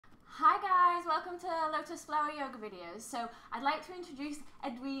welcome to Lotus Flower Yoga videos. So I'd like to introduce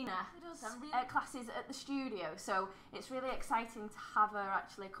Edwina. She does some classes at the studio, so it's really exciting to have her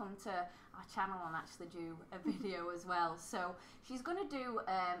actually come to our channel and actually do a video as well. So she's going to do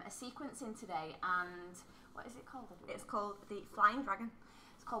a sequencing today, and what is it called, Edwina? It's called the Flying Dragon.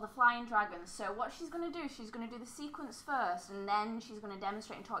 It's called the Flying Dragon. So what she's going to do, she's going to do the sequence first, and then she's going to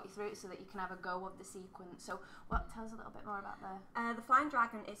demonstrate and talk you through it so that you can have a go of the sequence. So tell us a little bit more about the Flying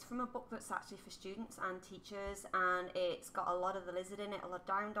Dragon is from a book that's actually for students and teachers, and it's got a lot of the lizard in it, a lot of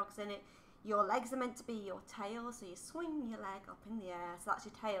down dogs in it. Your legs are meant to be your tail, so you swing your leg up in the air, so that's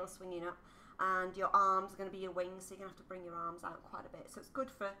your tail swinging up, and your arms are going to be your wings, so you're going to have to bring your arms out quite a bit. So it's good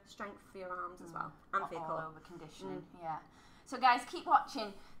for strength for your arms as well, and for your core. All over conditioning, yeah. So guys, keep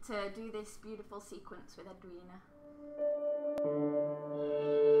watching to do this beautiful sequence with Edwina.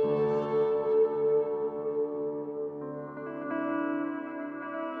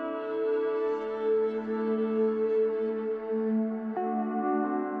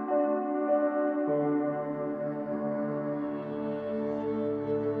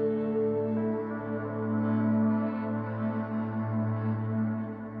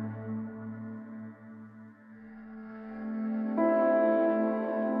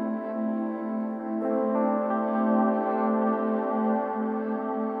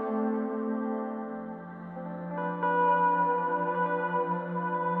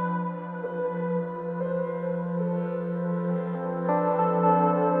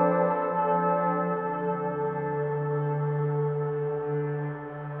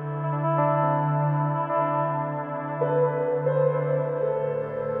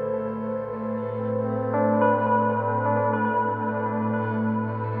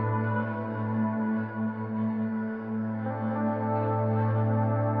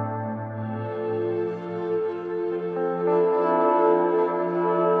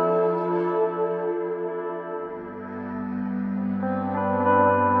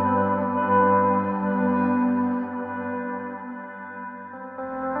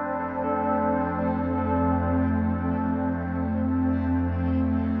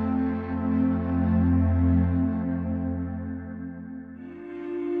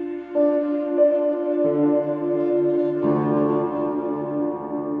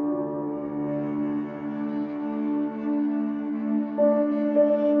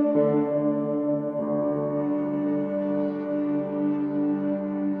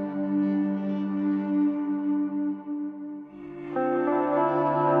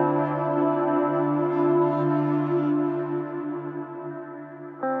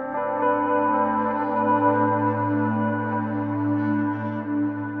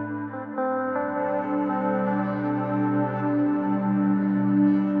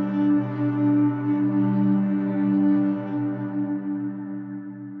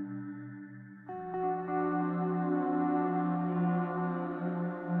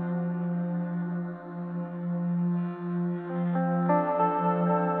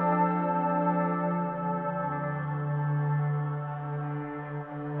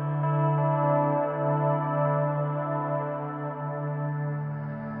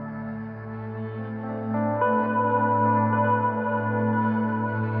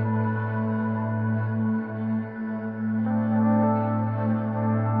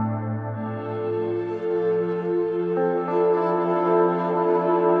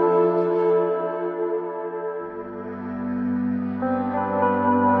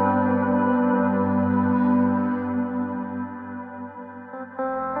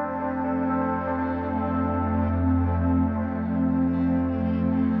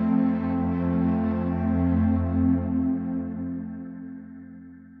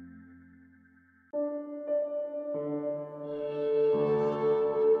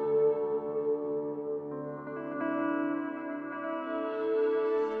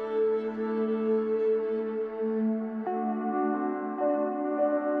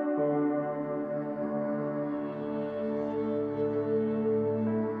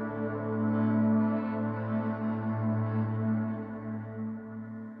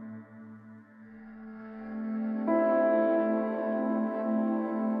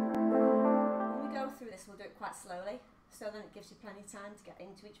 We'll do it quite slowly, so then it gives you plenty of time to get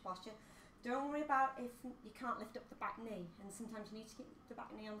into each posture. Don't worry about if you can't lift up the back knee, and sometimes you need to keep the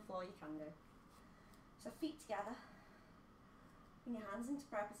back knee on the floor, you can do. So feet together, bring your hands into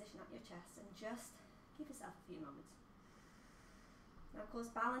prayer position at your chest, and just give yourself a few moments. Now of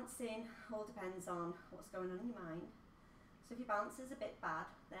course balancing all depends on what's going on in your mind. So if your balance is a bit bad,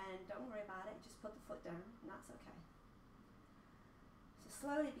 then don't worry about it, just put the foot down, and that's okay.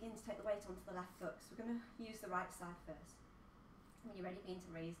 Slowly begin to take the weight onto the left foot, so we're going to use the right side first. When you're ready, begin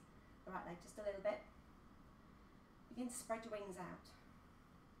to raise the right leg just a little bit. Begin to spread your wings out.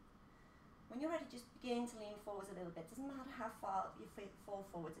 When you're ready, just begin to lean forwards a little bit. Doesn't matter how far you fall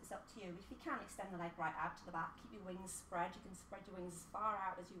forwards, it's up to you. If you can, extend the leg right out to the back. Keep your wings spread. You can spread your wings as far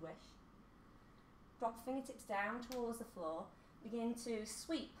out as you wish. Drop the fingertips down towards the floor. Begin to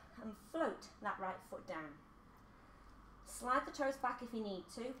sweep and float that right foot down. Slide the toes back if you need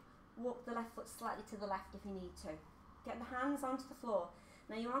to. Walk the left foot slightly to the left if you need to. Get the hands onto the floor.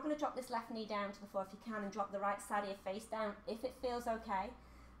 Now you are going to drop this left knee down to the floor if you can, and drop the right side of your face down if it feels okay.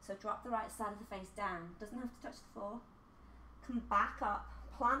 So drop the right side of the face down. Doesn't have to touch the floor. Come back up.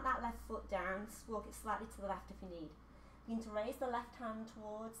 Plant that left foot down. Walk it slightly to the left if you need. Begin to raise the left hand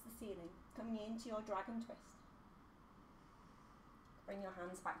towards the ceiling, coming into your dragon twist. Bring your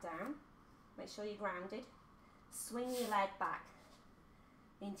hands back down. Make sure you're grounded. Swing your leg back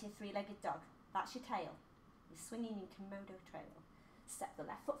into your three-legged dog. That's your tail. You're swinging your Komodo trail. Step the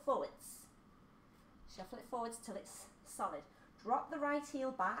left foot forwards. Shuffle it forwards till it's solid. Drop the right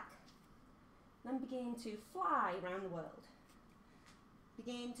heel back. Then begin to fly around the world.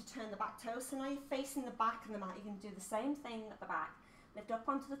 Begin to turn the back toes. So now you're facing the back of the mat. You can do the same thing at the back. Lift up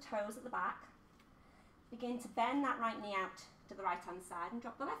onto the toes at the back. Begin to bend that right knee out to the right hand side and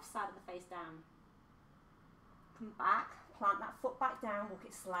drop the left side of the face down. Come back, plant that foot back down, walk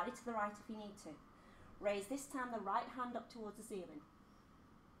it slightly to the right if you need to. Raise this time the right hand up towards the ceiling.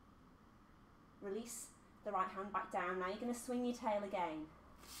 Release the right hand back down. Now you're going to swing your tail again.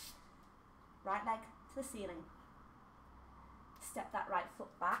 Right leg to the ceiling. Step that right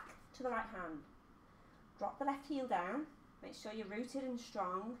foot back to the right hand. Drop the left heel down. Make sure you're rooted and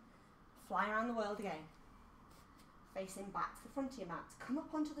strong. Fly around the world again. Facing back to the front of your mat. Come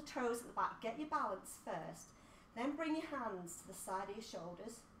up onto the toes at the back. Get your balance first. Then bring your hands to the side of your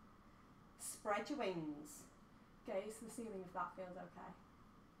shoulders. Spread your wings. Gaze to the ceiling if that feels okay.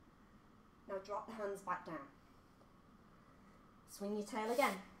 Now drop the hands back down. Swing your tail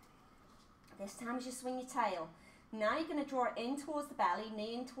again. This time as you swing your tail, now you're going to draw it in towards the belly,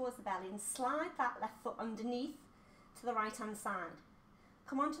 knee in towards the belly, and slide that left foot underneath to the right hand side.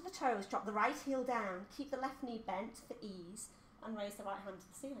 Come onto the toes, drop the right heel down, keep the left knee bent for ease, and raise the right hand to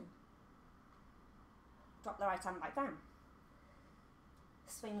the ceiling. Drop the right hand back down.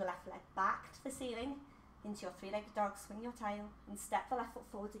 Swing the left leg back to the ceiling, into your three-legged dog, swing your tail, and step the left foot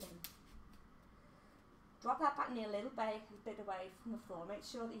forward again. Drop that back knee a little bit away from the floor. Make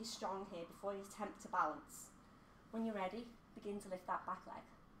sure that you're strong here before you attempt to balance. When you're ready, begin to lift that back leg.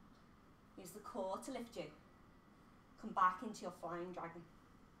 Use the core to lift you. Come back into your flying dragon.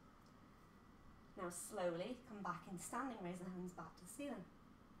 Now slowly come back in standing, raise the hands back to the ceiling.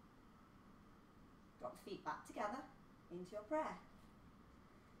 Drop the feet back together into your prayer.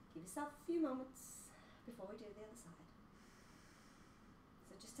 Give yourself a few moments before we do the other side.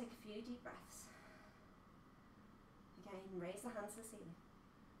 So just take a few deep breaths. Again, raise the hands to the ceiling.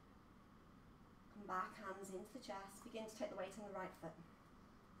 Come back, hands into the chest. Begin to take the weight on the right foot.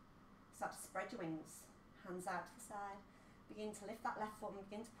 Start to spread your wings. Hands out to the side. Begin to lift that left foot and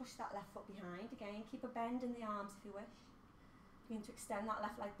begin to push that left foot behind. Again, keep a bend in the arms if you wish. Begin to extend that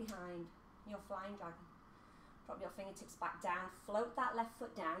left leg behind. Your flying dragon. Drop your fingertips back down. Float that left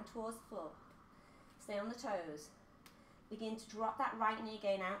foot down towards the floor. Stay on the toes. Begin to drop that right knee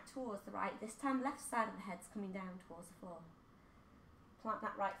again out towards the right. This time left side of the head's coming down towards the floor. Plant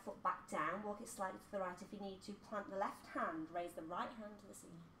that right foot back down. Walk it slightly to the right if you need to. Plant the left hand. Raise the right hand to the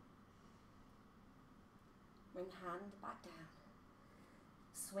ceiling. Bring the hand back down.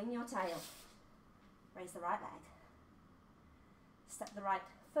 Swing your tail. Raise the right leg. Step the right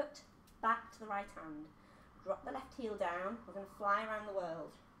foot back to the right hand. Drop the left heel down. We're going to fly around the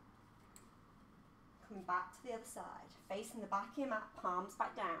world. Coming back to the other side. Facing the back of your mat, palms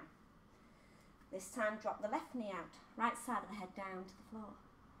back down. This time drop the left knee out. Right side of the head down to the floor.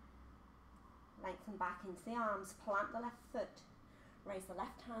 Lengthen back into the arms. Plant the left foot. Raise the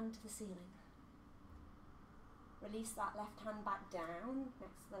left hand to the ceiling. Release that left hand back down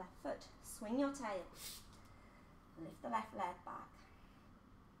next to the left foot. Swing your tail. Lift the left leg back.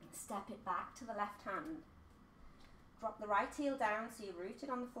 And step it back to the left hand. Drop the right heel down so you're rooted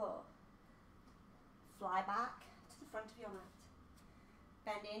on the floor. Fly back to the front of your mat.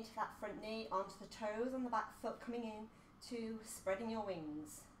 Bend into that front knee, onto the toes on the back foot, coming in to spreading your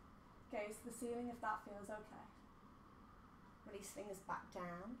wings. Gaze to the ceiling if that feels okay. Release fingers back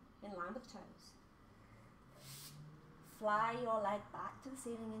down, in line with the toes. Fly your leg back to the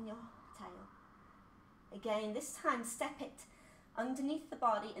ceiling in your tail. Again, this time step it underneath the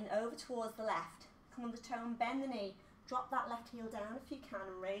body and over towards the left. Come on the toe and bend the knee. Drop that left heel down if you can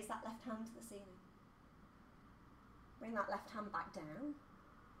and raise that left hand to the ceiling. Bring that left hand back down.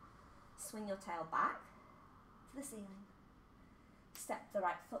 swing your tail back to the ceiling. Step the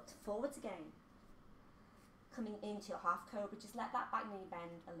right foot forwards again. Coming into your half cobra, just let that back knee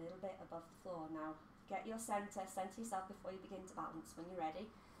bend a little bit above the floor. Now, get your centre yourself before you begin to balance. When you're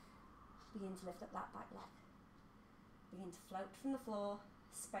ready, begin to lift up that back leg. Begin to float from the floor,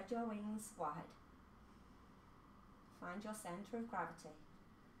 spread your wings wide. Find your centre of gravity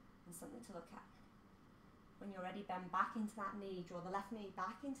and something to look at. When you're ready, bend back into that knee, draw the left knee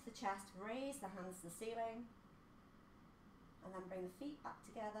back into the chest, raise the hands to the ceiling, and then bring the feet back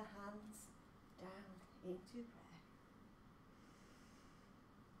together, hands down into prayer.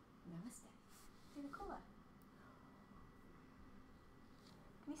 Namaste. See the colour?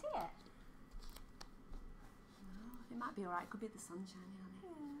 Can you see it? It might be alright, could be the sun shining on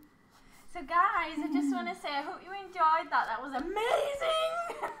it. Yeah. So guys, I just want to say I hope you enjoyed that. That was amazing!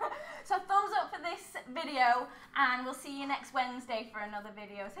 So thumbs up for this video and we'll see you next Wednesday for another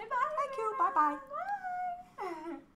video. Say bye. Thank you, bye bye.